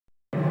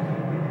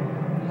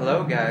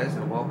Hello guys,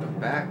 and welcome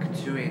back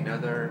to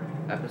another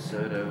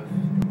episode of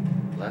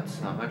Let's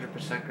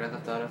 100% Grand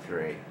Theft Auto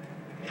 3.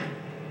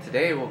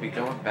 Today we'll be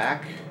going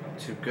back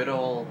to good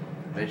old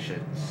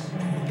missions.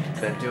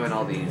 Been doing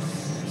all these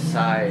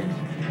side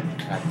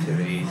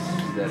activities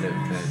that have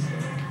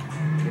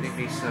been getting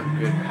me some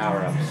good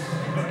power-ups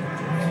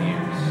to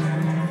use.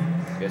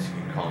 I guess you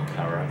can call them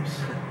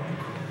power-ups.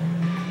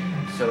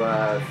 So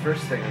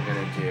first thing I'm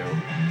going to do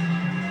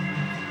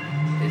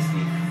is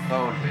the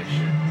phone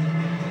mission.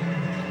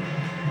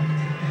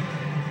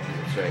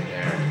 It's right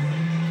there.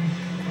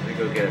 Let me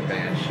go get a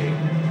Banshee.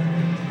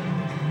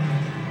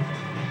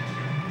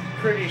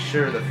 Pretty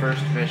sure the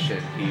first mission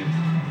he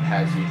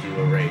has you do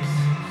a race.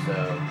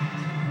 So,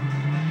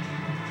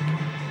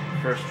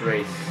 first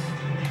race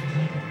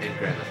in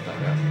Grand Theft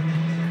Auto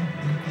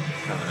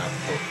coming up,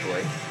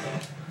 hopefully.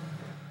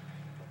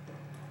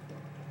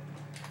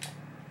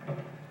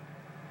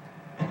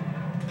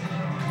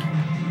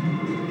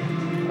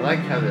 I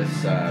like how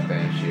this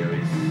Banshee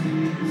always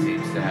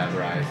seems to have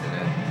Rise in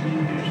it,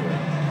 usually.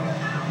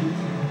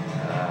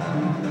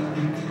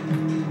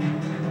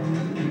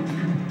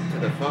 To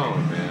the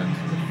phone, man.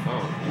 To the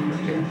phone. Over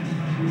here.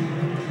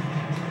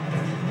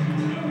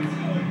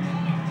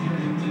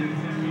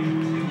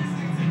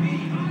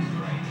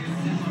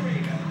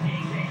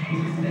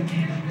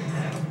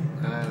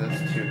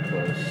 That's too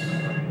close.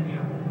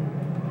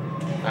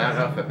 I don't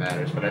know if it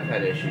matters, but I've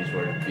had issues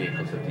where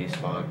vehicles have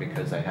despawned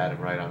because I had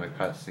them right on a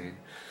cutscene.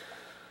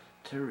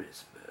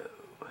 Turismo.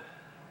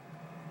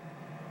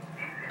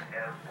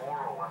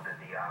 Burro of the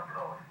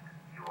Diablos.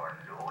 You are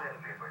new in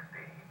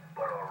Liberty,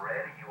 but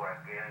already you are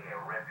getting a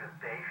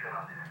reputation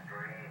on the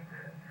street.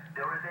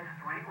 There is a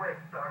street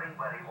race starting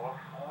by the old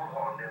school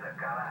under the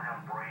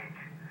Callahan Bridge.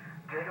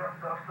 Get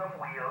yourself some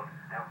wheels,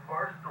 and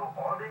first through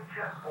all the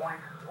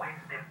checkpoints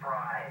wins the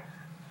prize.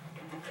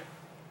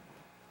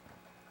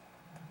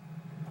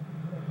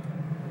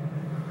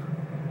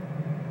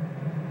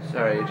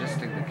 Sorry,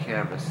 adjusting the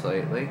camera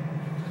slightly.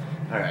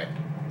 Alright.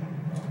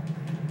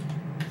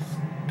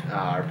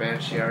 Our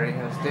Banshee already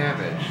has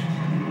damage.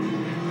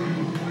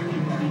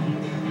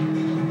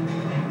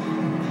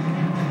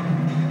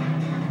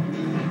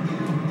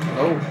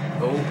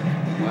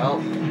 Well,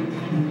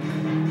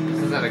 this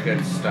isn't a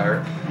good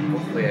start.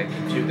 Hopefully I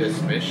can do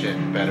this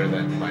mission better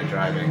than my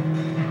driving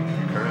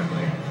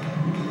currently.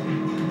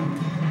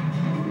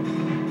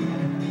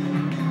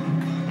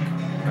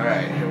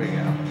 Alright, here we go.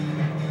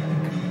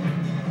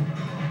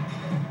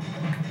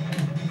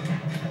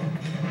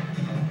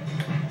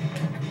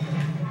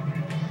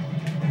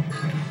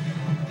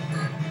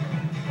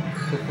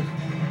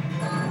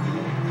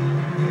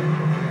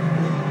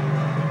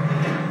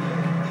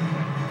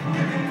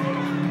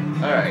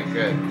 Alright,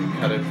 good. We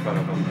cut in front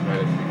of them right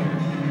at the beginning.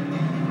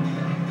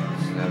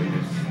 So now we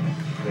just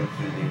go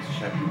through these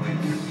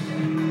checkpoints.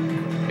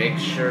 Make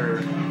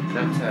sure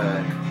not to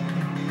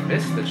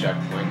miss the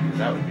checkpoint, because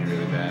that would be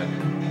really bad.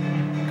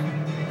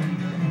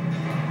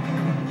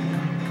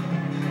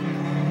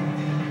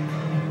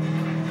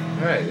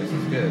 Alright, this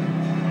is good.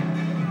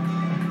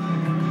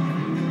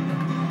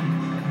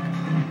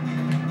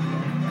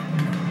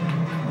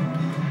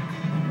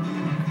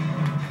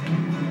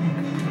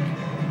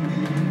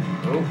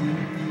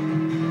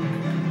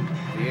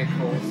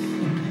 Vehicles,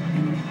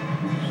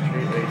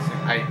 street racing.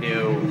 I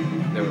knew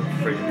there would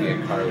freaking be a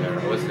car there.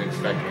 I wasn't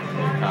expecting it to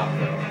be a cop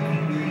though.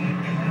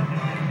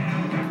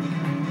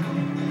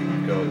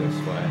 Go this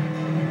way.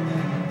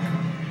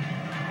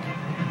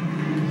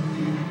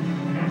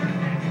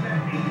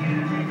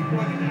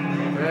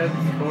 Red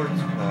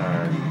sports car.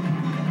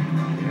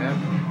 Yep.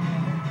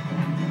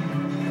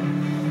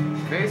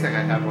 It's amazing I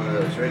have one of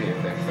those radio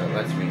things that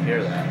lets me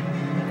hear that.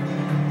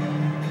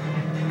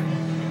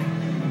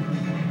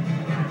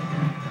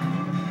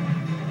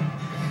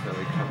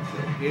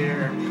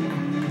 Here.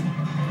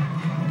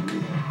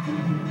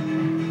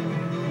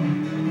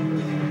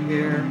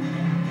 Here.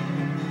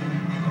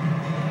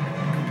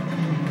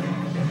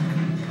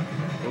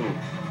 Ooh.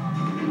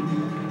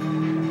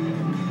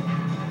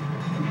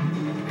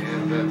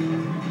 And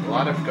a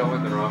lot of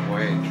going the wrong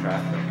way in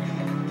traffic.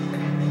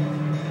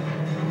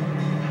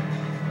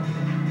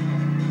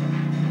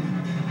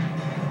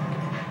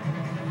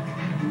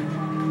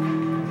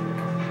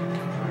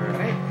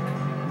 Alright.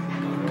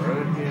 On the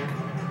road here.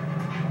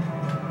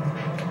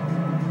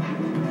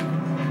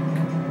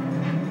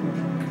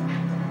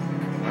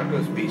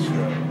 Marco's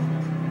Bistro.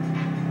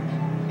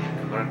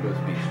 Marco's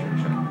Bistro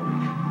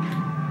checkpoint.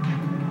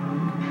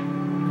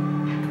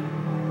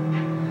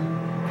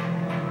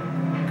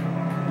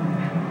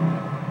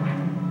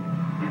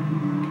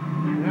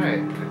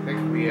 Alright, I think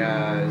we,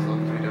 as long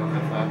as we don't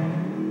F up,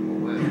 we'll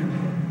win.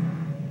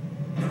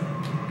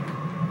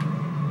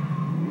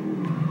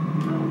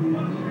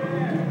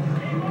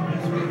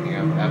 Speaking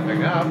of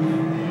effing up,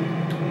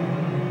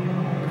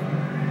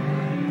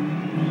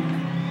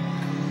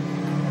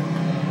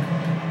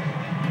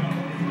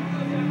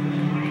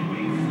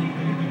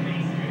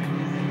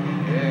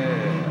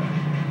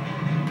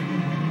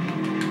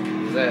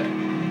 is it?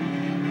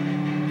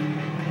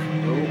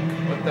 Oh,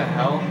 what the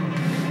hell?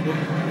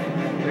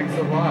 Thanks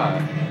a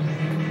lot.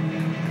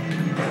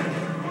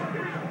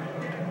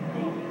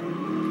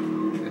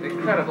 An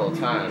incredible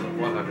time of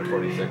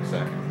 146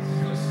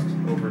 seconds. Just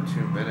over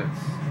 2 minutes.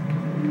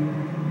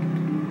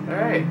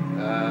 Alright,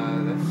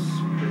 that's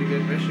a pretty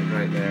good mission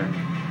right there.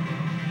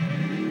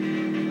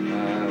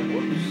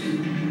 Whoops.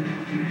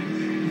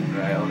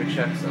 Alright, let me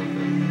check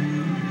something.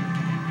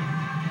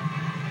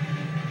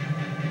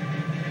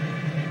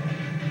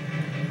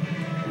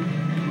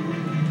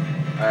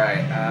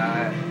 Alright,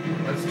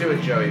 let's do a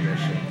Joey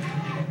mission.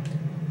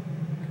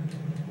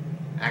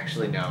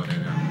 Actually, no.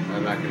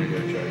 I'm not going to do a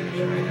Joey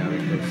mission right now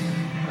because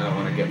I don't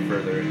want to get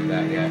further into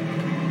that yet.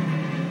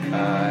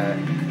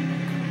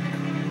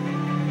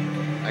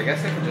 I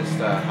guess I could just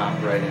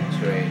hop right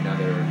into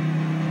another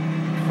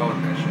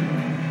phone mission.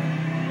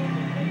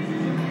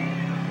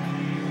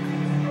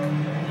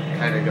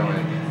 Kind of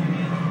going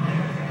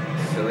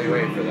silly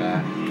way for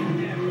that.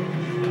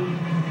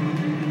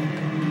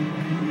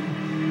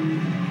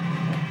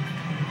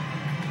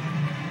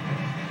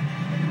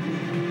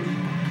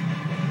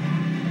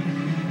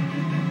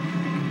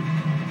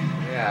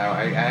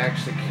 I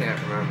actually can't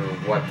remember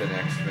what the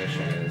next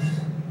mission is.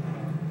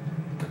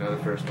 I know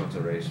the first one's a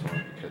race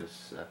one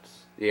because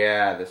that's...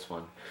 Yeah, this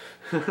one.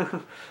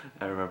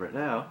 I remember it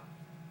now.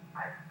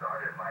 I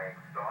started my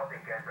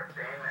exotic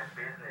entertainment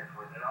business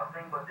with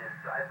nothing but the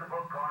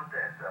sizable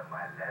contents of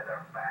my leather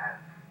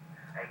pants.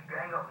 A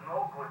gang of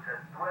no-goods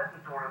has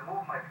threatened to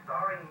remove my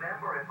starring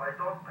member if I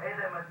don't pay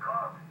them a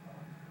cut.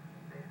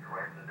 They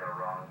threatened the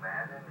wrong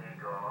man,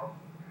 amigo.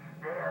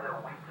 They have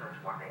a weakness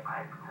for the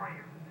ice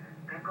cream.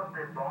 Pick up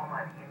the bomb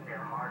I've hidden in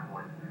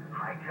Hardwood,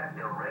 hijack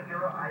the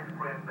regular ice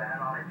cream van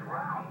on its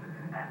round,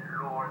 and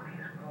lure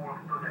these fools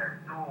to their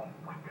doom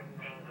with the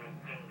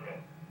jingly.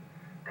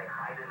 They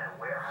hide in a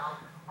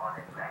warehouse on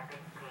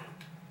Atlantic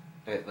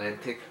Key.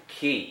 Atlantic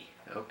Key.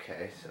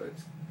 Okay, so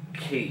it's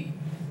Key.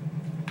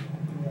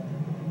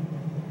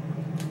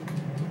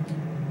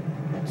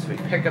 So we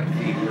pick up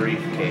the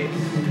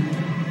briefcase.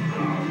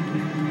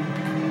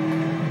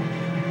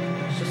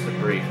 It's just a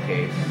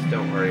briefcase.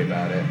 Don't worry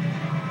about it.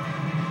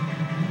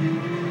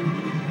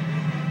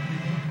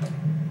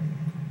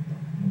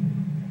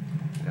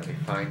 Now we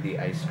find the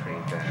ice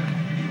cream van.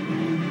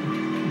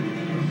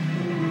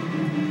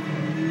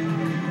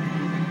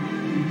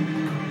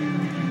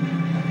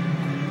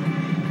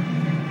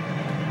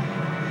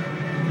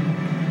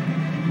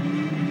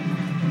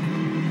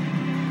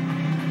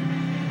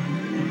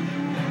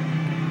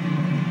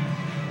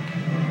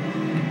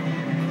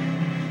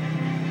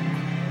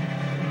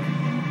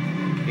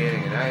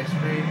 Getting an ice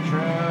cream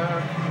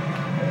truck.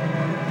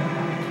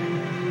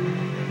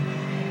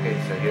 Okay,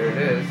 so here it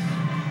is.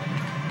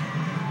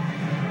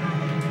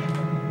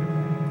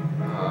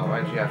 Oh,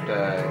 why'd you have to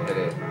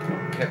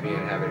hit me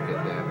and have it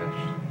get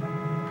damaged?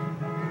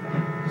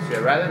 So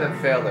rather than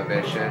fail the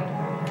mission,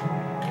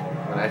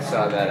 when I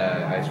saw that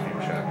ice cream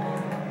truck,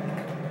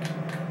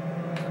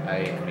 I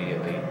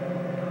immediately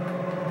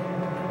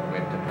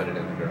went to put it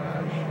in the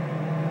garage.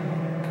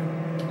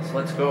 So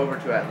let's go over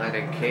to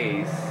Atlantic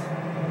Keys.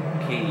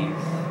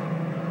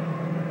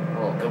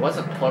 Well, it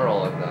wasn't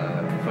plural in the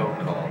phone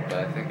call, but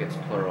I think it's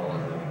plural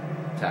in the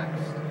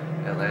text.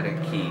 Atlantic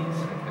Keys,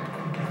 I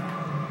think.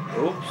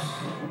 Oops.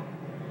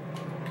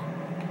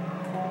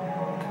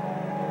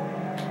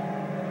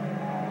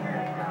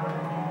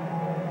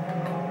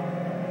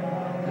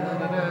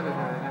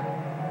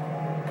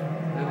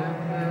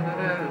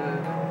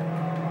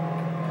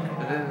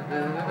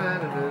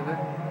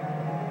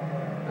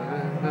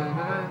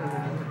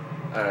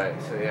 Alright,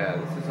 so yeah,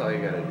 this is all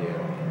you gotta do.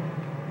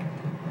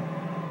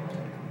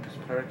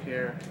 Park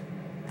here,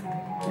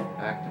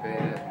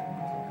 activate it,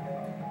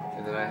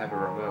 and then I have a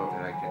remote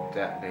and I can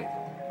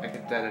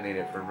detonate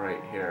it from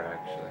right here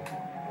actually.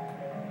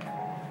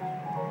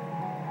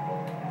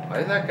 Why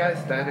is that guy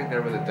standing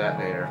there with a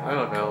detonator? I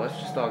don't know, let's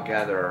just all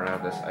gather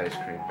around this ice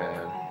cream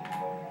van.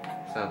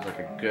 Sounds like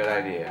a good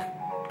idea.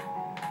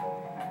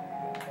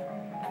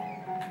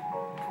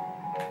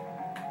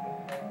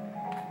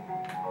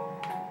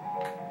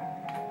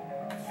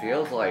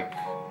 Feels like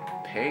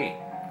paint.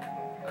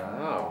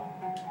 Oh.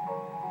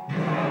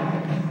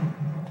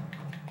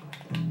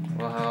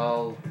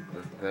 Well,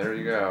 there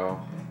you go.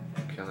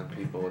 Killing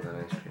people with an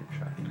ice cream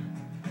truck.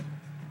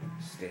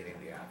 Stating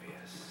the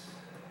obvious.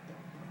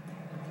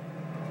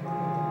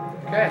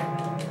 Okay.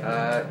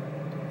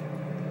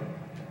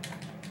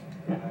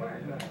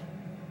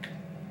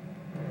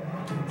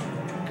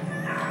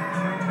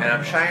 And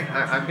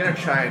I'm gonna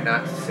try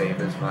not to save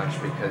as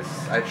much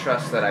because I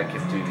trust that I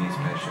can do these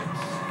missions.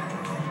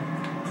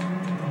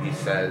 He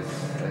says,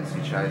 as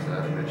he tries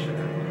another mission,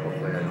 and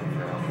hopefully I don't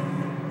fail.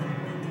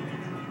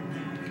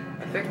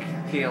 I think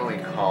he only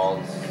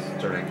calls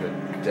during the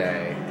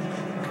day.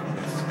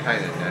 It's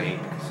kind of night,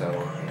 so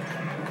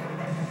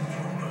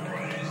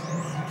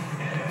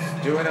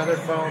let's do another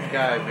phone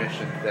guy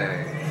mission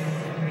thing.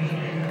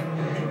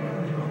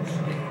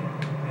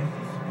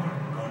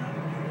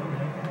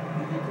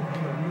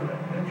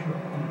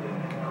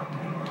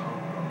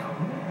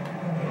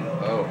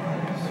 Oh,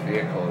 this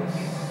vehicle is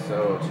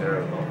so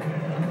terrible.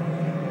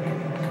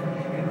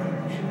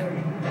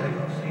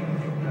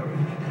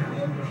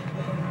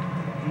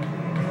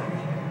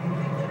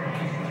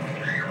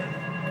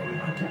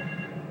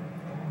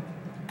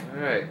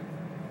 Alright.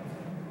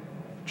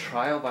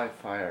 Trial by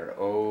fire.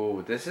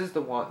 Oh, this is the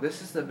one.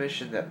 This is the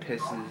mission that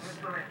pisses.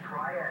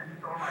 Triad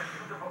stole my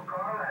beautiful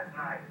car last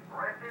night,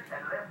 wrecked it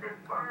and left it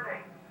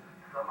burning.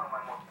 Some of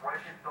my most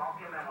precious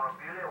donkey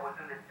memorabilia was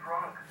in the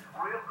trunk.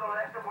 Real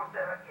collectibles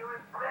that are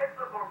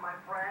irreplaceable, my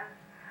friend.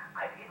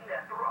 I've hidden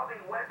a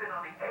throbbing weapon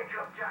on the edge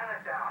of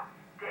Chinatown.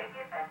 Take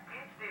it and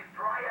teach these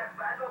Triad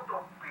vandals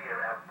to fear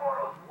their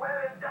photos well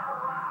in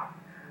down laugh.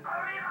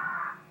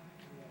 Arriba!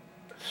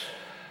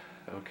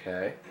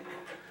 Okay.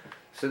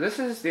 So this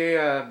is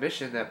the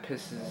mission that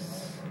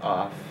pisses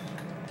off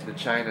the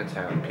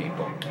Chinatown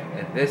people.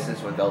 And this is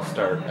when they'll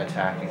start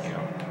attacking you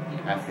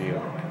after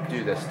you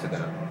do this to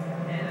them.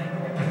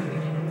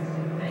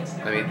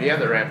 I mean, the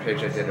other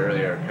rampage I did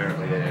earlier,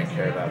 apparently they didn't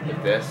care about,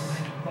 but this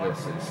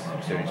is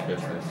serious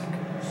business.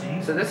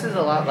 So this is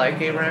a lot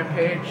like a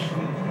rampage.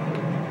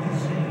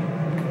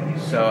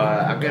 So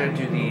I'm going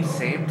to do the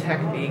same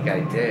technique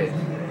I did.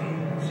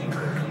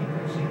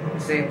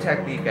 Same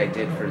technique I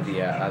did for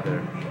the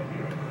other.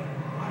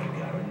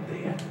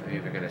 I'm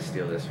even going to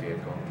steal this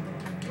vehicle.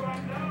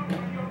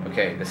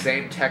 Okay, the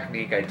same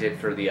technique I did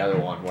for the other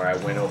one, where I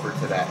went over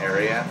to that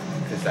area,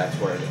 because that's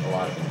where a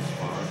lot of them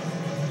spawn.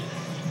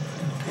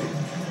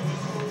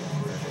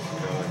 Just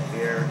go in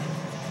here.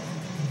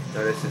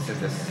 Notice it's in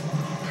this,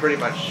 pretty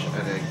much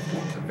in a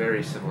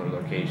very similar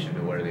location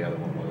to where the other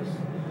one was.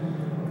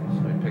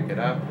 So we pick it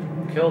up.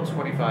 Kill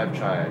 25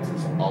 triads,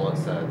 is all it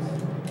says.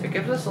 It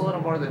gives us a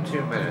little more than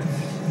 2 minutes.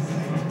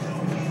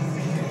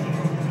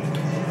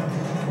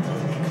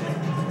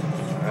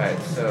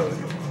 Alright, so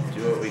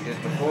do what we did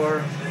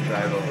before.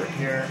 Drive over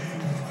here.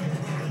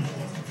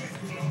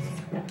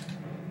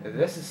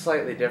 This is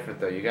slightly different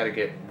though. You got to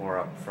get more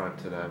up front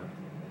to them.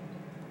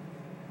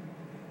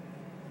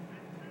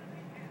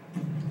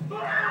 So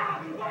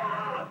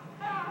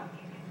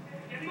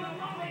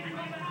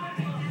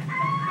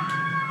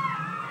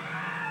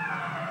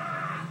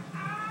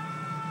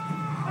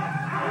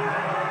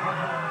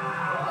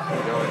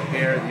go in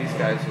here. These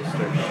guys will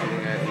start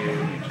shooting at you.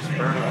 You just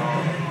burn them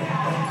all.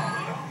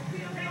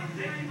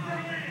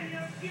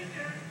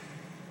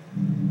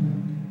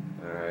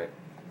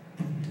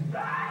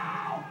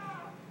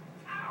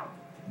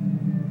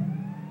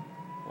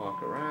 Walk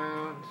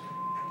around.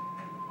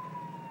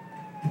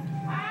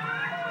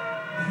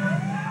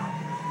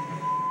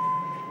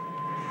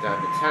 Down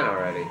to 10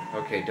 already.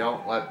 Okay,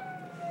 don't want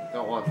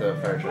the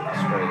fire truck to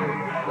spray or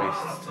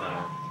waste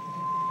time.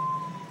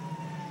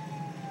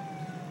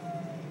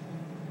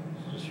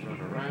 So just run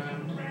around.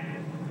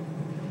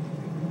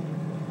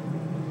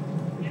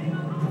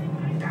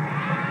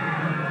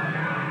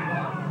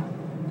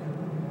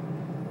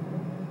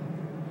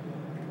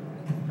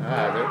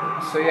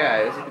 So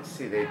yeah, as you can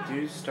see, they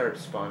do start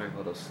spawning a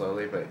little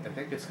slowly, but I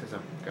think it's because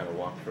I'm gotta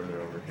walk further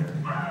over here.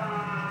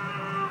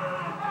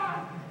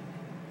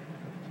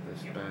 To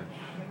this bench.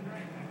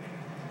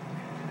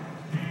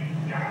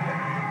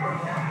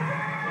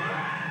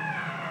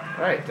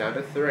 Alright, down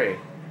to 3.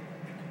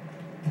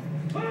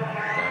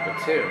 Down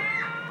to 2.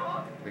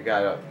 We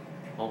got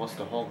almost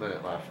a whole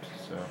minute left,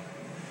 so.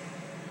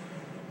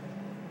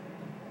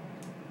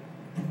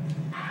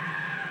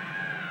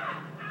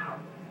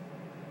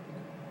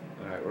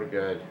 Alright, we're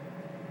good.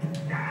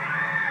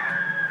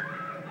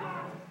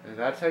 And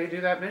that's how you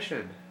do that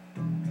mission.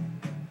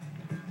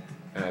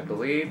 And I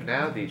believe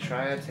now the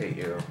triads hate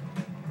you.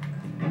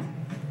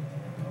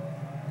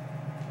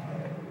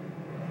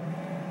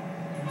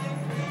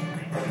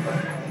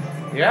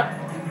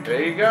 Yep,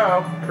 there you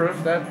go.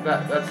 Proof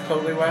that's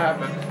totally what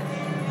happened.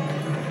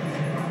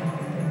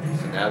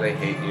 So now they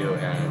hate you,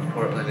 and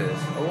Portland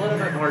is a little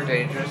bit more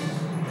dangerous.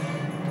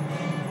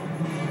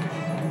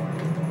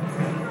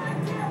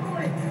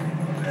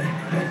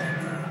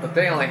 But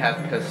they only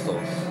have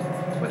pistols.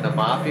 When the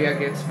Mafia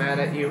gets mad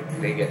at you,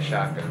 they get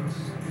shotguns.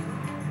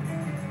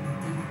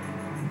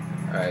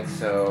 Alright,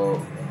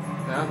 so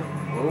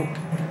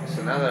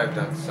now that I've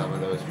done some of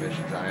those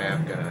missions, I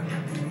am gonna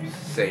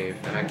save,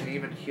 and I can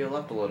even heal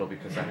up a little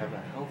because I have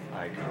a health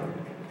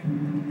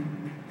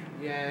icon.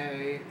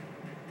 Yay!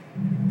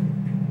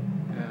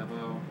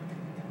 Ammo.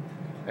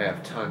 I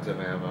have tons of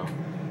ammo.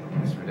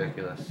 It's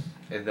ridiculous.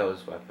 In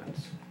those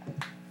weapons.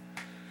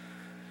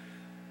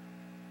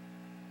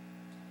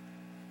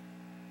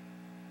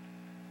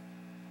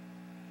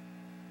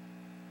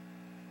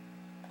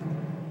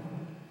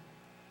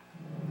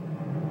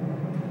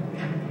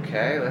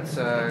 Okay, let's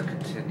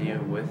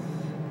continue with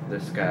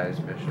this guy's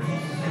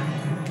missions.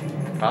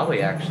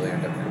 Probably actually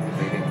end up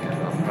completing him.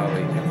 I'll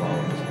probably do all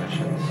of his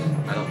missions.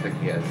 I don't think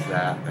he has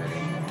that many.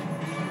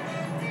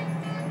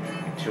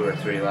 2 or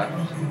 3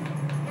 left.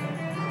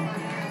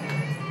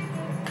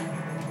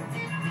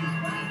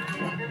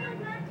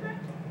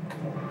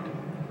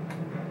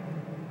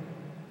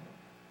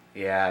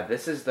 Yeah,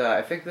 this is the.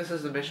 I think this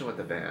is the mission with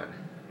the van. A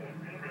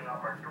thieving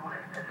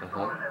opportunist has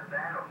stolen a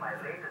van of my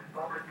latest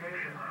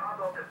publication, hot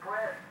off the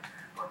press.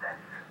 But that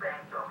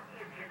spanked of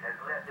idiot has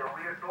left the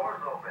rear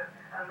doors open.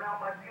 And now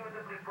my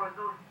beautifully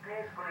produced,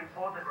 tastefully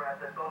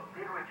photograph that those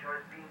literature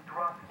is being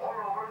dropped all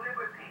over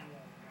Liberty.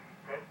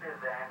 Take the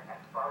van and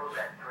follow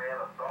that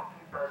trail of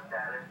Donkey Does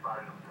Dallas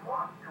volumes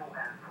 1, 2,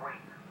 and 3,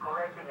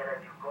 collecting it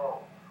as you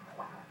go.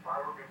 When you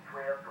follow the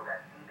trail to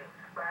that thieving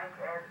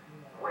spankhead,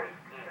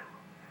 waste him.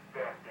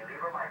 Then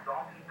deliver my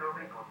Donkey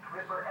Derby to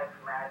Triple X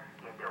Max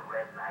in the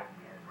Red Light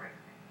District.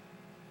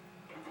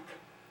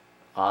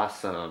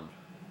 Awesome.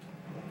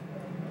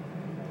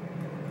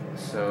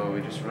 So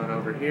we just run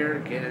over here,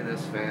 get in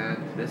this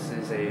van. This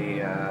is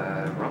a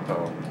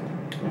Rumpo.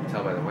 You can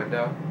tell by the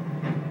window.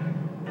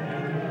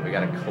 We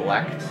gotta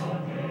collect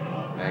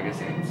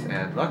magazines,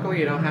 and luckily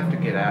you don't have to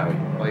get out.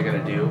 All you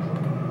gotta do,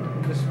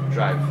 just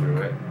drive through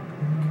it.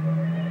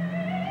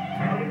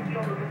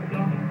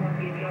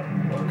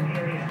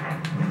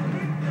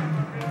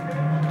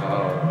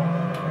 Oh,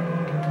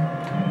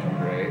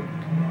 great.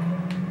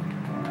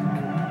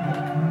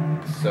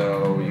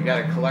 So you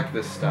gotta collect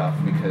this stuff,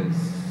 because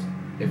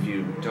if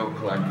you don't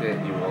collect it,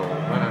 you will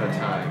run out of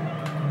time.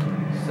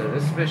 So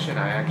this mission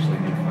I actually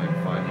do find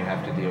fun. You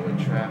have to deal with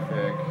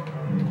traffic.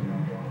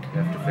 You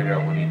have to figure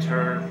out when he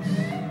turns.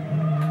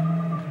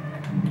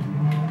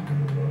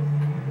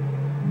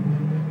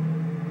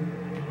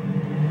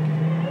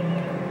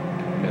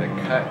 You gotta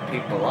cut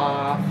people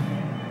off.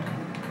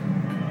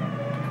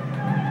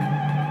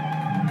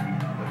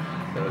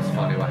 That was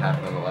funny what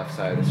happened on the left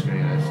side of the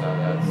screen. I saw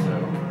that. So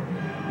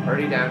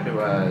already down to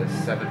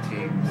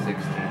 17, 16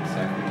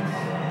 seconds.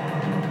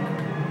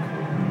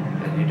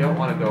 And you don't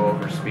want to go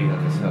over speed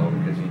on this hill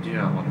because you do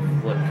not want to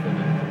flip the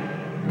minute.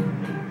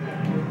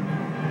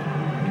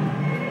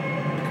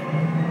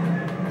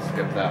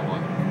 Skip that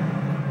one.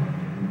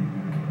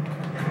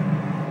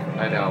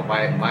 I know,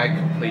 my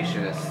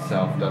completionist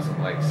self doesn't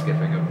like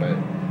skipping them, but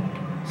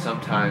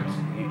sometimes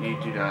you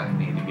do not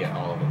need to get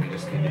all of them. You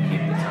just need to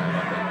keep the time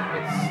up,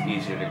 and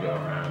it's easier to go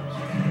around.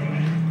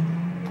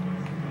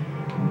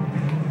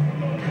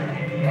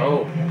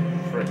 Oh,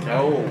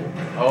 no.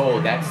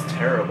 Oh, that's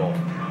terrible.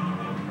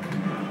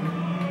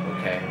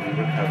 Okay, we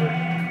recovered,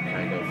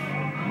 kind of.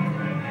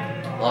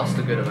 Lost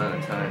a good amount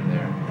of time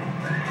there.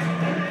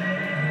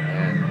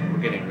 And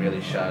we're getting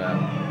really shot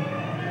up.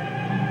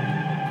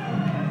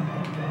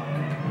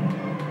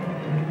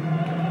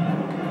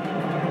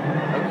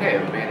 Okay,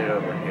 we made it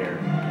over here.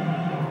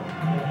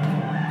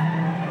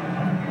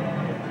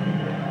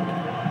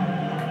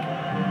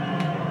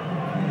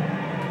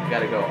 We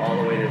gotta go all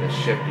the way to the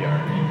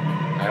shipyard.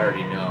 I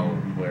already know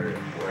where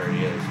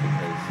he is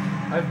because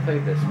I've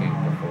played this game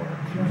before.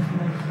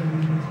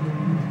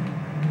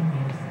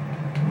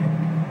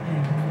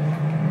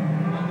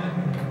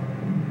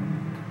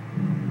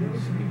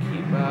 So we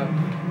keep up,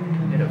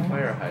 hit a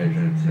fire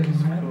hydrant,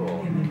 that's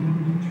cool.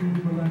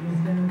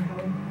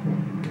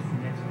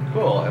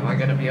 Cool, am I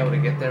gonna be able to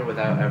get there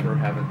without ever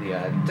having the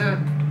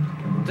dun,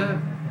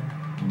 dun,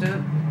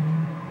 dun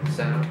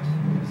sound?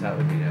 Because that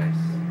would be nice.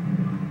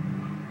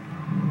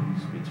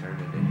 So we turn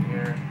it in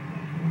here.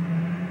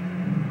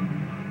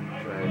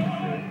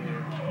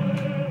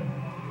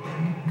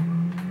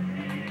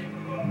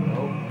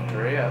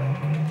 Hurry up.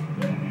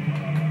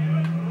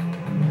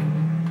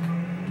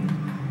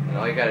 And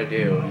all you gotta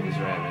do is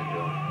ram into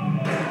him.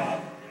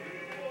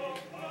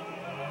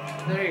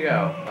 There you go.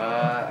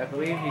 I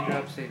believe he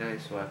drops a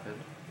nice weapon.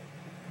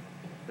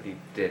 But he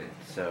didn't,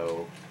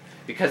 so...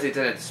 Because he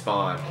didn't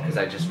spawn, because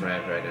I just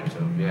ran right into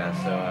him. Yeah,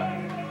 so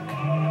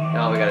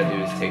now all we gotta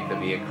do is take the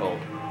vehicle.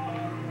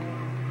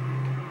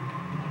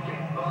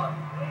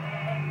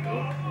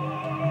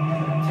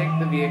 Take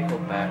the vehicle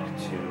back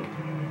to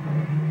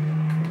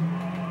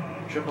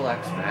Triple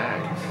X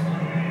Mags.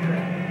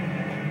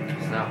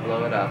 Let's not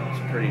blow it up, it's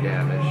pretty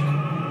damaged.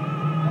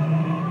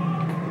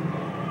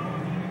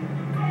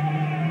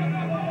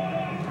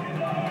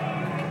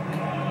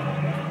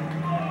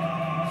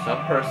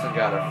 Some person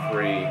got a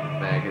free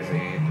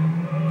magazine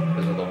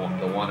because of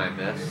the one I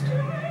missed.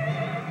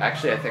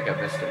 Actually, I think I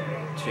missed it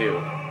too.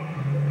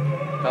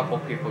 A couple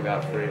people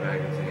got free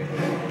magazines.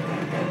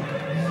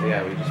 So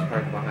yeah, we just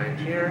parked behind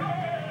here.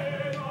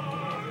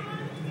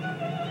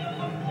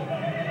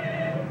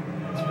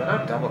 It's been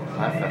on double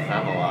clef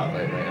FM a lot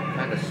lately. I'm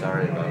kind of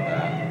sorry about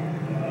that.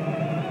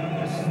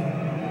 Just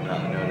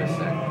not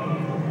noticing.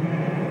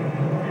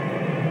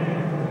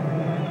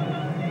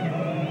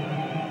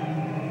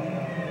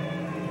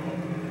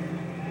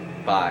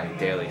 By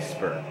Daily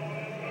Spurt.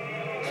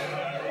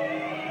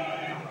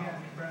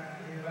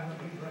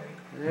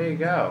 There you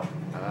go.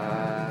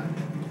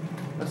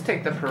 Let's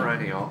take the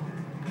perennial.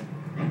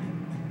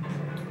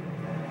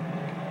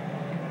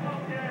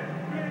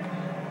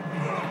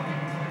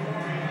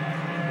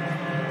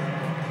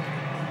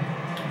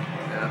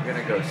 And I'm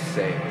gonna go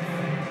save.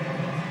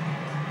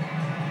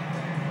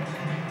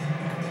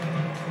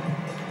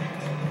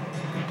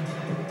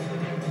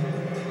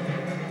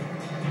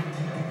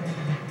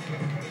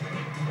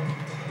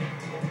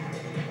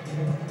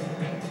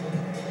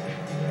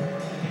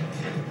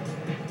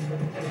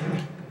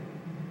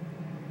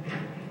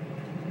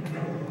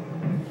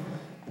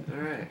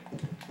 Alright.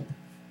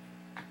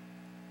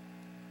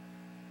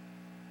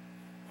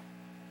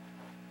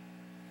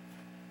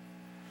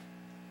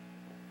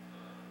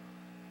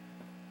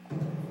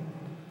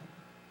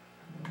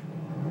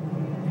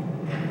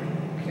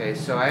 Okay,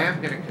 so I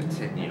am going to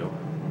continue.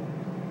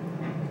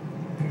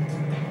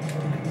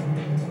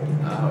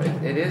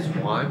 It is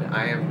 1.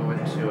 I am going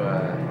to,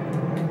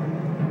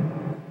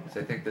 so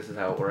I think this is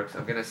how it works.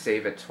 I'm going to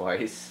save it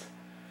twice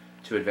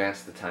to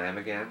advance the time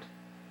again,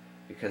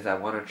 because I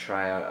want to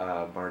try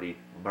out Marty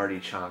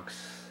Chonks.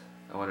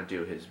 I want to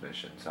do his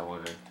missions.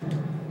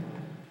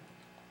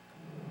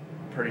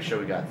 Pretty sure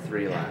we got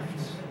 3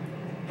 left.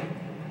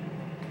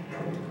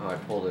 Oh, I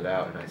pulled it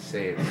out and I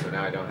saved, so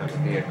now I don't have a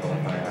vehicle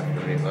if I have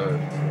to reload.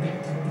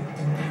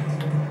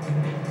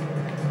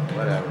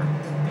 Whatever.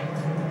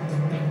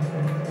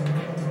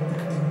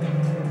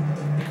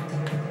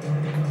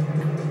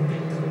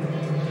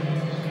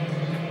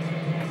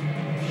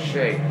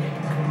 Shake.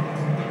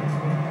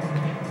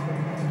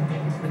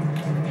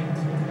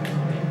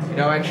 You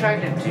know, I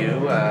tried to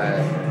do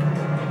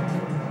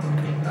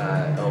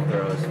El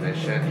Burro's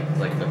mission,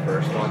 like the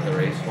first one, the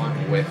race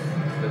one, with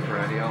the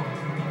perennial,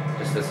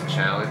 just as a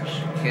challenge.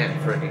 Can't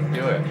freaking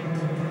do it.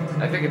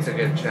 I think it's a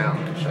good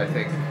challenge. I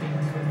think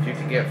if you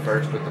can get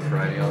first with the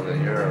perennial,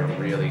 then you're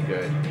really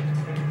good.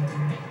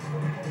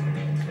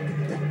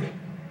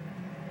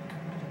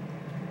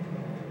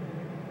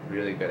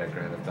 Really good at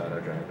Grand Theft Auto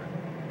driving.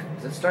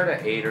 Does it start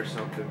at 8 or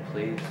something,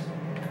 please?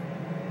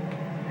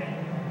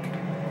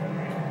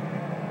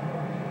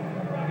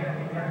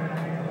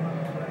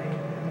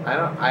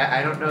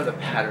 I don't know the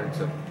patterns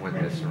of when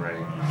this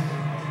rings.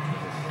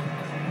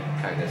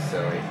 Kind of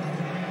silly.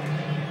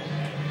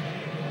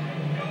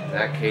 In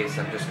that case,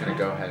 I'm just going to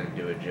go ahead and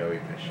do a Joey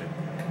mission.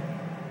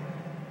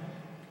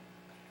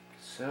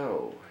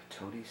 So,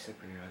 Tony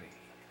Cipriani.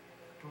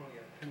 Oh,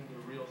 yeah, things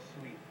are real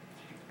sweet.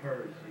 She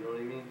purrs, you know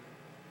what I mean?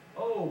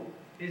 Oh,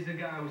 here's the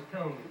guy I was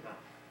telling you about.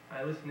 All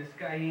right, listen, this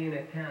guy, he ain't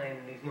Italian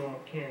and he's no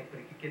mechanic,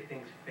 but he could get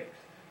things fixed.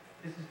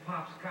 This is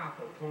Pop's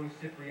capo, Tony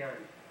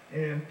Cipriani.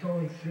 Yeah, I'm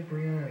Tony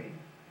Cipriani.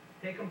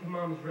 Take him to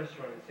Mama's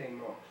restaurant in St.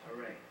 Mark's, all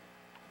right?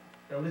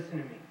 Now listen to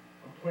me.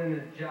 I'm planning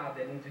a job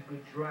that needs a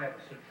good driver,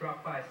 so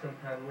drop by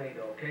sometime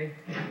later, okay?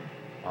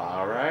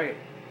 All right.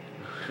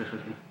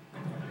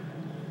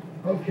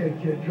 Okay,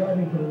 kid, drive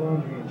me to the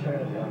laundry in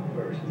Chinatown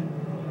first.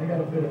 I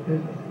got a bit of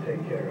business to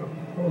take care of.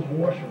 Those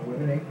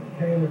washerwomen ain't been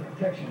paying their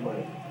protection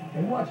money.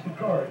 And watch the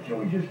car.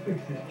 Joey just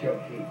fixed this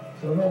junk heap.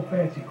 So no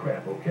fancy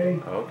crap, okay?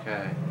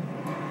 Okay.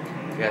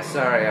 Yeah,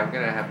 sorry, I'm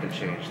gonna have to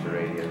change the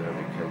radio though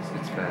because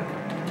it's been.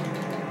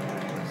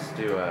 Let's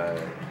do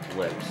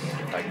lips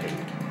if I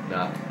can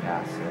not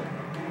pass it.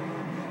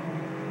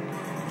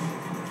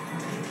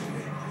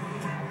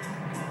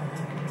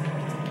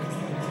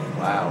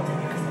 Wow.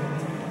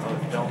 Oh,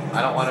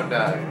 I don't want him to. I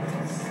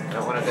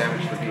don't want to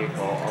damage the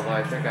vehicle. Although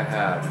I think I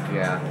have.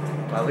 Yeah.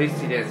 Well, at least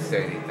he didn't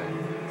say anything.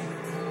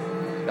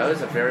 That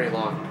was a very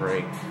long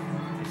break.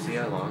 You see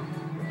how long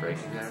the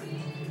braking there?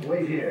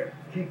 Wait here.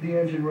 Keep the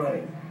engine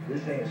running.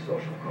 This ain't a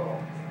social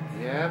call.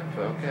 Yep,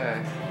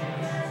 okay.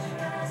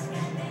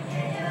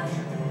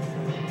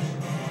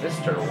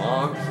 Mr.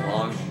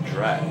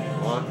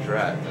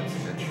 Laundrette.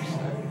 That's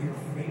interesting.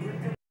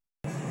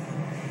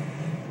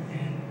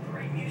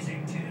 Great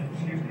music too.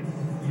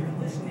 You're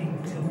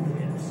listening to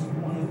Lips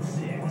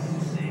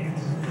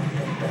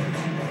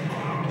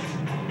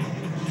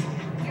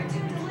 106.6. You're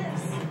tuned to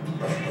Lips.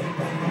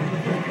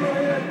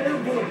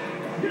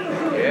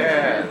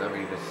 Yeah, let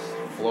me just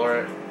floor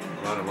it,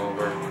 run him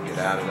over, get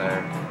out of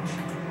there.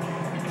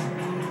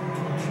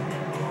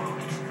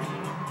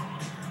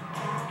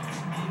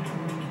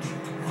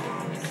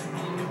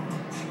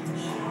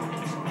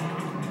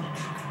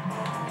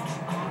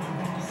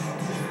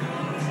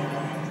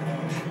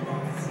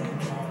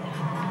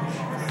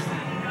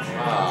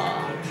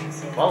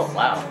 Oh,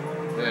 wow.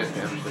 Didn't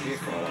damage the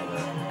vehicle a little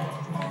bit.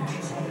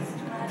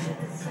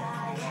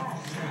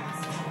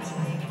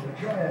 The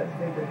Triads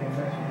think they can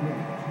mess with me.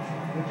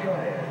 The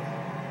Triads.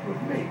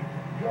 With me.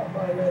 Drop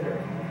by later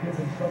and give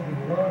them something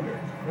to launder.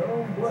 Their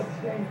own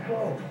blood-stained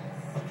clothes.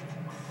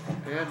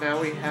 And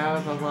now we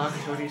have unlocked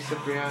Tony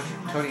Cipriani,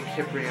 I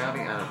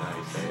don't know how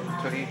you say it.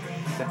 Tony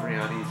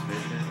Cipriani's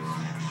missions.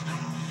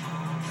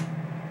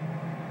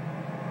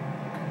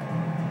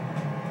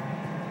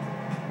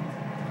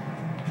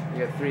 We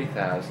got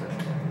 3,000.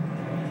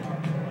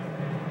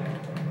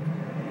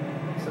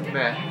 It's a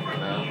meh,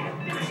 no.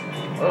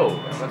 Oh,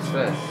 what's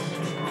this?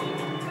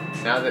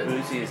 Now that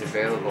Uzi is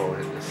available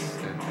in this,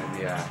 in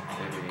the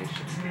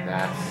ammunition.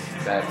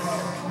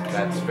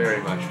 That's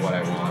very much what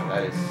I want.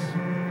 That is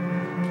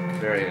a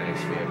very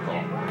nice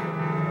vehicle.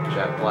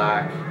 Jet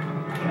black.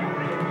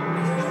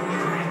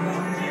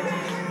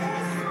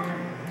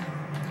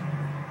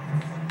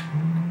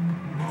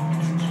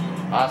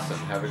 Awesome.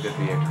 Have a good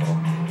vehicle.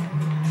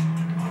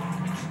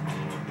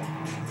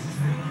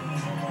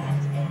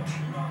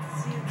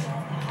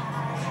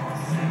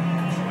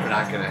 We're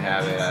not gonna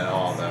have it at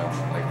all though,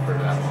 like for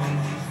that long.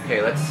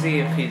 Okay, let's see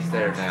if he's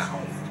there now.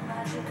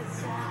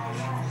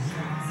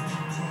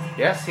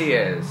 Yes, he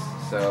is.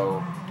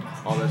 so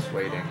all this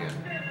waiting and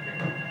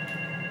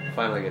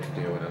finally get to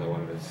do another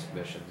one of his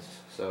missions.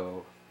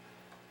 So,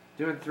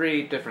 doing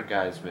 3 different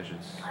guys'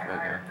 missions I right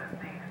hired now. some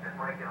thieves to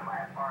break into my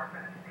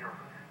apartment and steal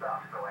some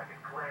stuff so I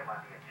could claim on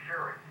the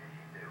insurance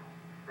issue.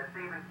 The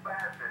thieving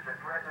bastards are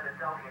threatening to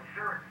tell the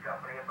insurance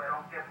company if I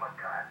don't give them a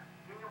cut.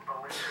 Can you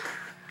believe it?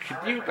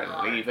 Can you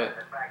believe it?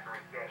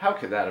 How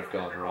could that have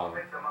gone wrong?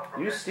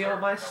 You steal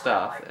my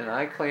stuff, and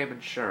I claim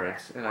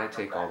insurance, and I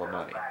take all the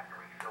money.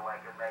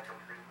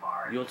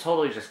 You'll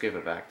totally just give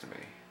it back to me.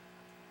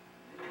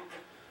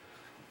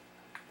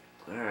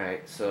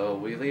 Alright, so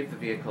we leave the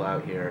vehicle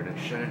out here, and it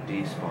shouldn't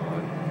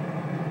despawn.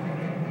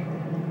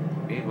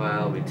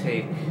 Meanwhile, we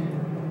take...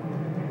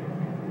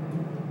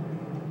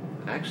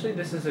 Actually,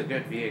 this is a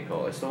good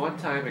vehicle. It's the one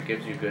time it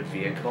gives you a good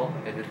vehicle,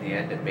 and in the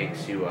end it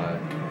makes you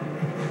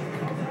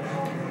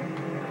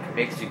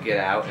get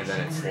out, and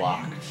then it's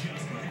locked.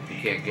 You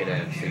can't get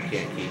in, so you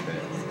can't keep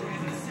it.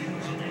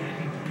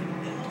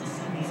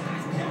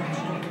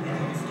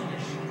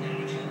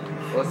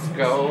 Let's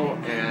go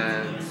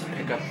and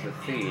pick up the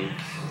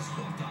thieves.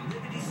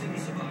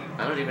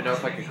 I don't even know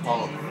if I could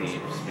call them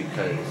thieves,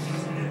 because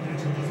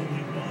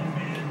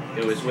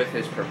it was with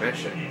his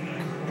permission.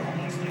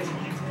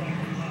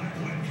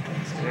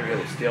 I didn't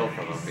really steal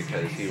from him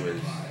because he was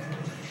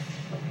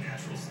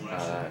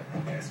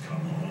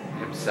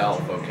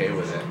himself okay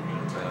with it.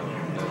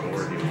 The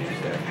word you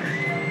used there.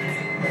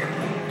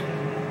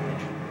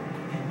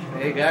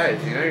 Hey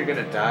guys, you know you're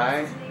gonna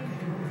die?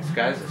 This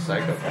guy's a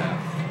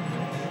psychopath.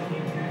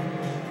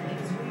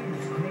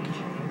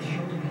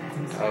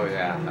 Oh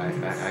yeah,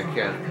 I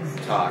can't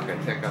talk. I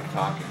think I'm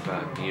talking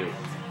on mute.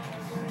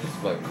 This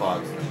is what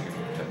clogs them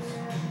because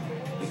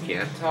he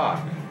can't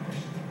talk.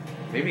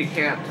 Maybe he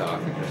can't talk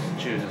and just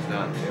chooses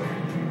not to.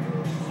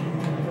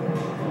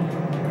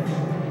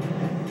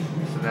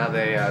 So now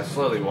they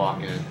slowly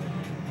walk in.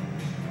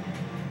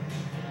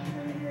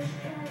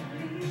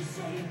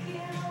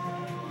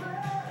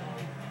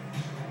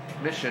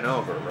 Mission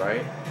over,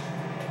 right?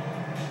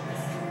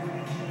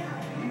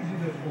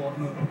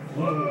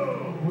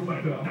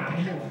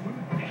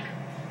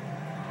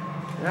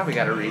 Now we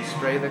gotta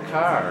respray the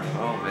car.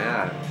 Oh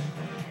man.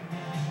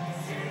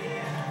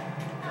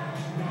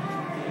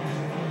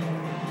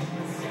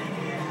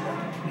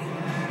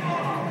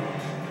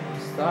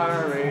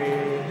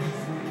 Sorry.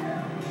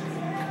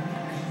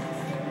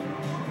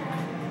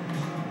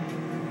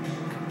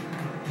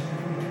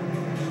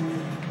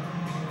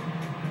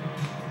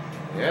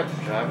 Yep,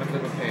 driving to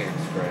the paint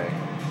spray.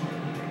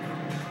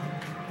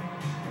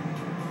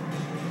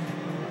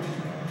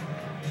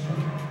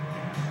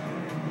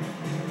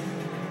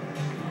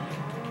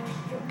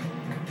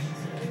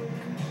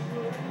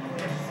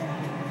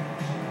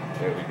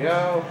 There we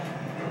go.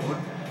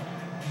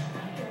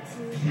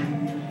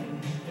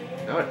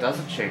 No, it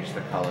doesn't change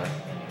the color.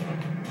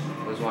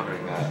 I was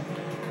wondering that.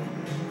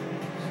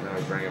 So now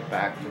we bring it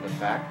back to the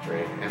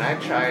factory. And I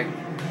tried...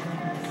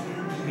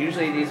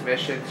 Usually these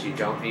missions, you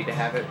don't need to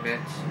have it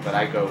mint, but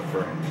I go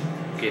for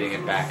getting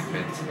it back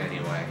mint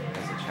anyway,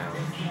 as a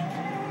challenge.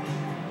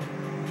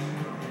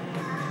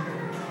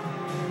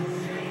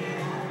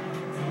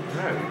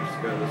 Alright, we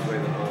just go this way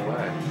the whole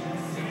way.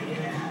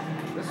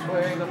 This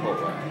way the whole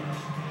way.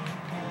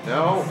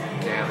 No!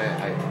 Damn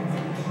it,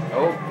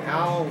 Oh,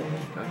 ow!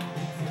 I'm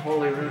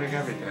totally ruining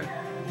everything.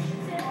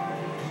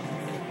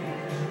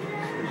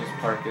 So we just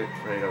park it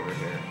right over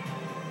here.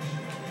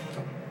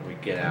 We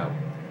get out.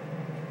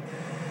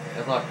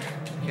 And look,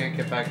 can't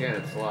get back in,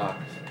 it's locked.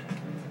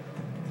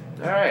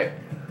 Alright.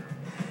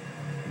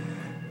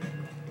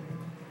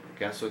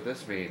 Guess what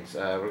this means?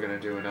 We're gonna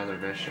do another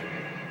mission.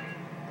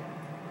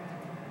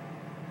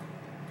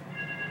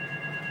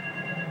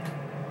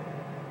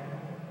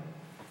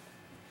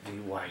 The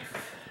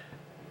wife.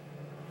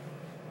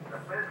 The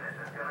business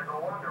is gonna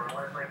go under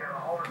unless they get a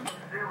hold of some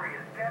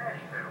serious cash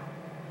too.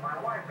 My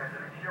wife has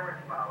an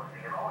insurance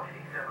policy and all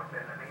she's ever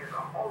been to me is a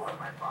hole in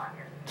my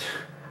pocket.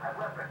 I've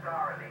left the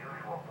car in the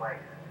usual place.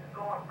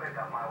 Go and pick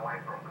up my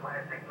wife from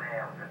Classic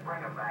Nails and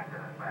bring her back to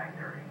the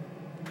factory.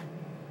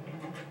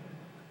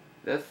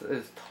 This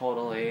is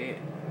totally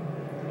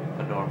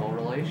a normal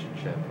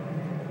relationship.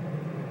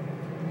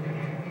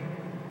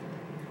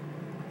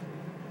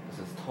 This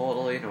is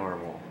totally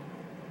normal.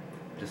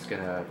 Just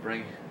gonna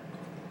bring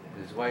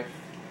his wife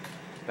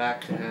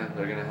back to him.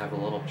 They're gonna have a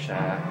little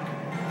chat.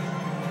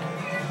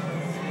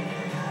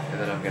 And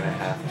then I'm gonna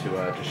have to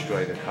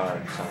destroy the car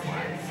in some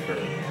way for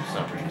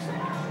some reason.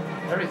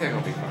 Everything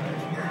will be fine.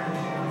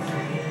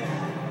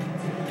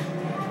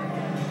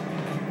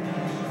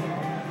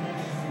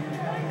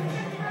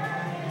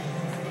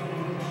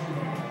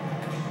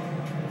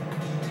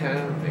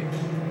 Tell me.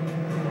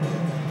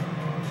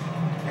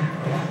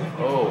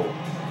 Oh,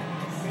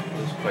 it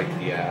was quite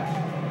the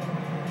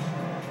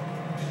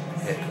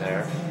hit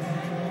there.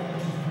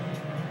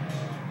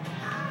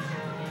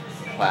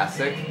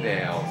 Classic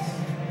Nails.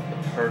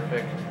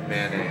 Perfect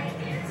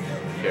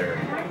manicure.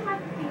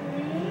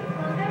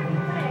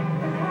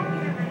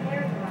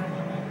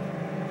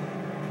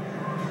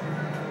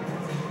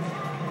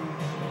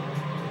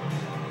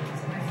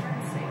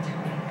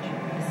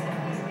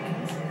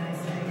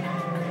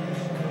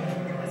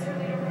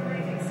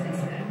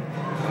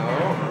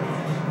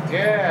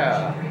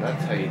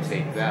 that's how you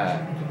take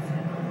that.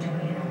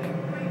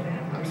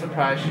 I'm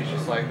surprised she's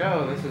just like,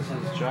 oh, this is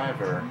his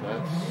driver.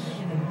 That's...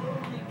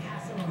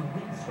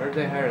 Where'd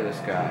they hire this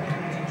guy?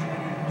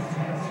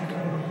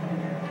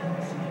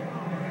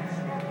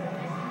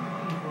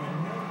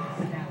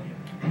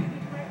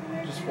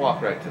 Just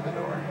walk right to the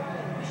door.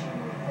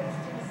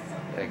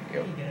 Thank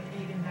you.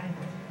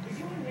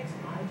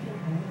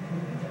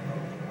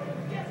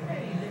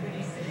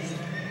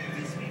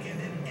 This weekend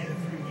and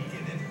every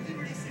weekend at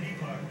Liberty City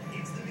Park,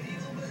 it's the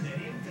medieval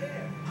Millennium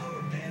Fair.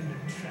 Our band of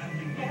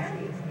traveling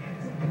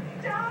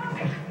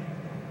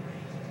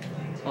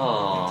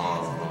Aww.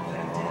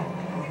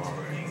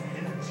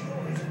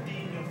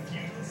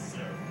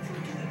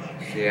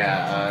 So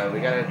yeah, we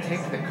gotta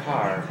take the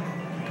car.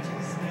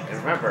 And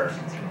remember,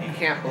 you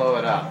can't blow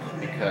it up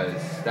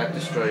because that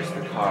destroys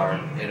the car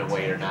in a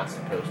way you're not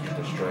supposed to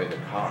destroy the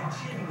car.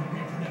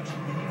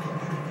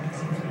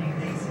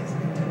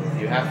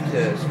 You have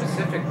to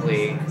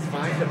specifically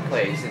find a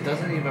place. It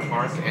doesn't even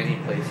mark any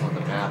place on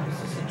the map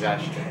as a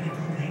suggestion.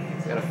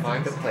 You gotta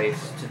find a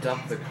place to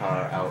dump the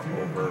car out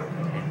over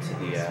into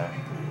the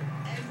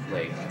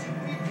lake.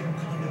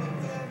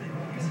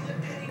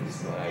 This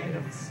is what I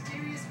do.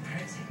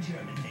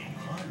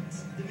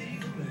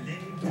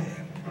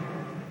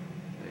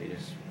 You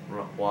just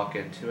walk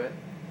into it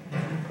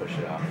and push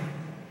it off.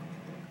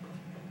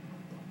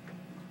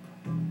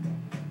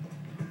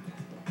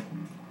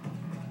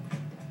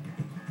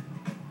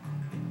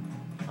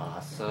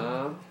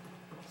 Awesome.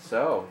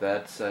 So,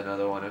 that's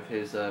another one of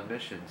his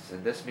missions,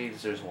 and this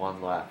means there's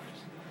one left.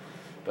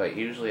 But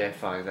usually I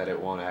find that it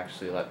won't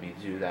actually let me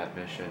do that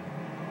mission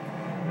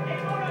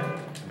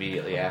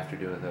immediately after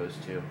doing those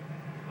two.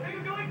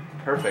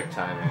 Perfect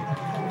timing.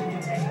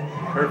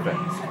 Perfect.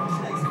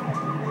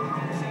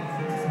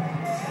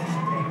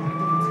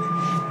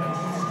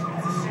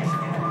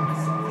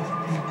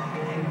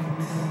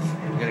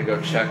 I'm gonna go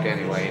check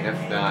anyway, and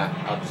if not,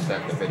 I'll just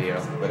end the video.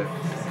 But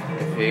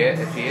if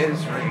he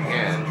is ringing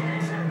in,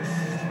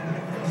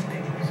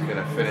 he's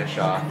gonna finish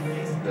off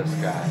this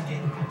guy.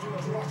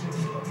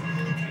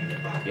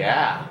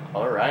 Yeah,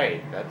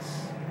 alright,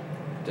 that's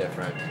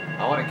different.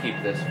 I want to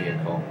keep this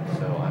vehicle,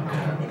 so I'm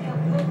gonna...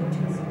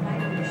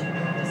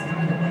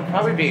 I'm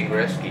probably being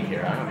risky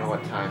here. I don't know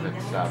what time it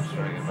stops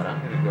ringing, but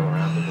I'm gonna go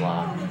around the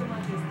block.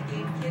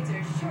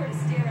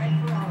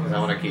 Because I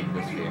want to keep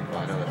this vehicle.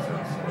 I know that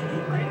sounds silly.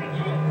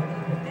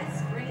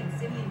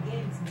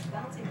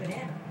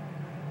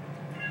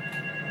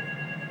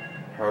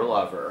 Her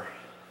lover.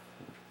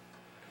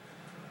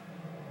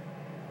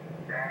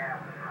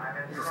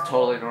 This is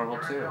totally normal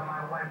too.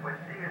 My wife was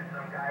seeing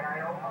some guy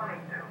I owe money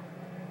to.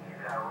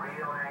 He's got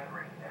real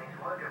angry, and he's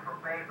looking for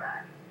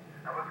payback.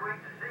 I've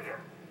agreed to see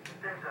him. He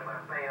thinks I'm going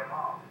to pay him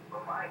off.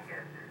 But my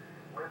guess is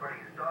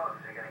Liberty's dogs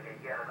are going to get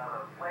yet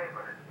another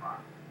flavor this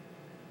month.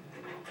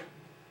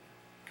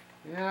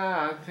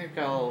 Yeah, I think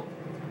I'll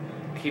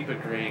keep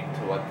agreeing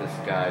to what this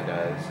guy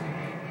does.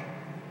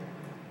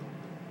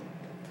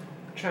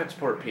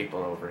 Transport people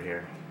over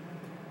here.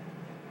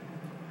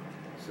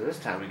 So this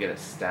time we get a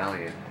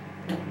stallion.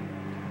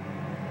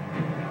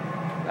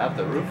 Without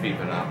the roof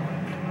even up.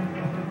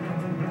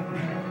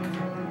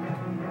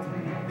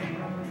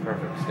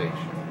 Perfect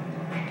station.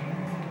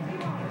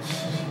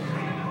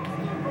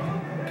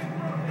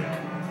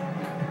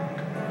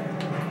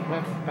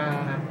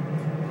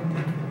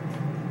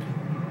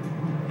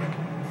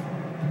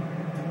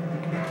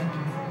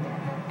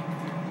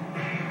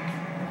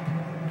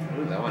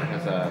 Ooh, that one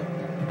has a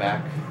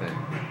back thing.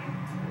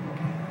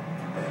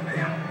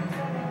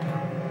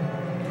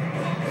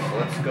 So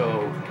let's go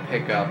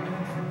pick up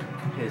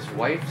his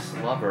wife's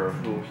lover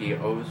who he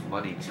owes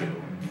money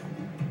to.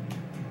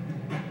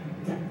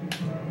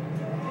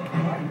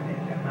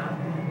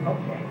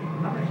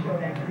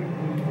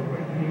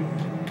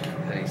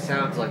 And he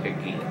sounds like a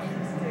geek.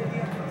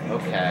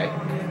 Okay.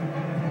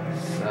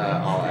 This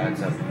all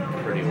adds up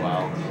pretty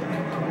well.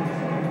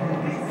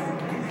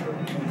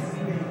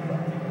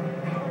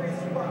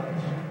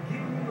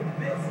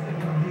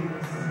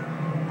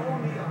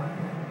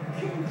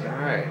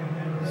 Alright,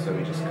 so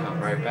we just come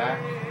right back.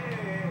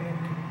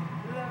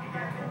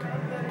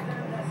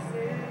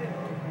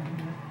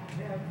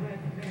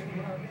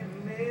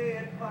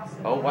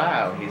 Oh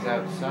wow, he's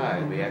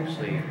outside. We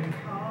actually,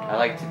 I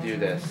like to do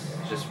this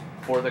just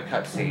for the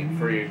cutscene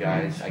for you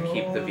guys. I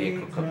keep the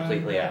vehicle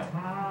completely out.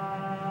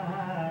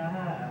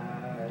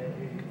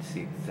 You can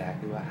see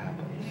exactly what happens.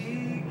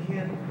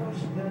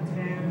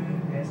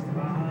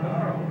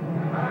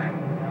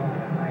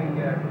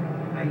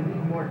 I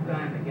need more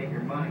time to get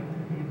your money.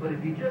 But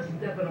if you just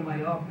step into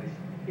my office,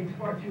 It's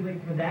far too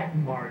late for that,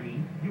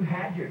 Marty. You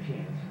had your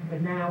chance.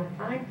 But now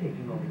I'm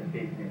taking over the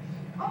business.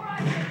 All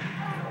right.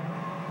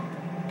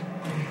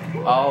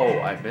 Oh,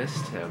 I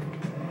missed him.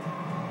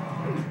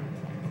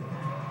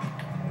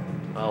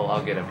 Oh,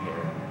 I'll get him here.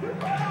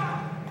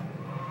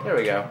 There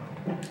we go.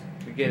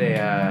 We get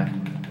a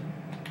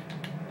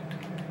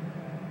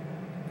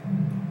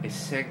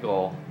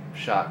single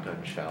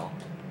shotgun shell.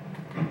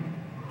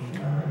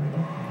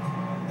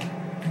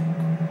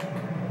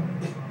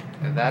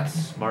 And And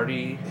that's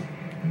Marty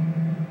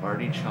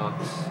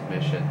Chonks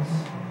missions.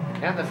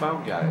 And the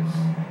phone guys.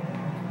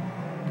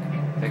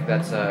 I think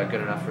that's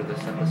good enough for this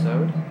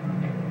episode.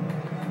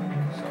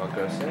 So I'll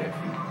go save.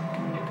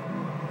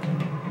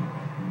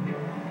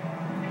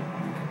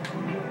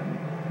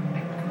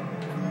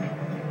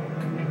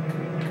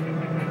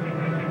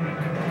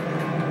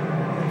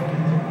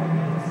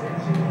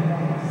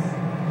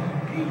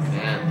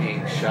 Man,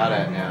 being shot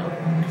at now.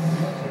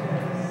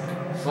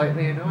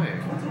 Slightly annoying.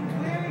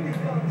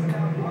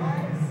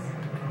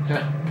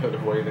 Put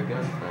away the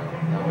guns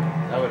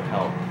now. That would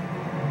help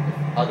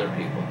if other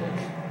people did.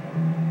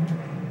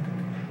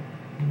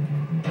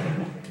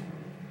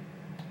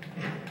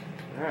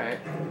 Alright.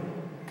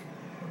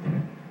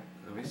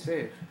 Let me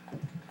save.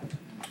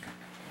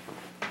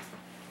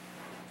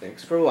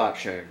 Thanks for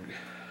watching.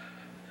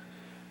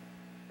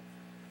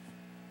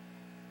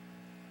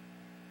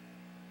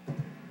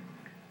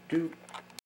 Doop.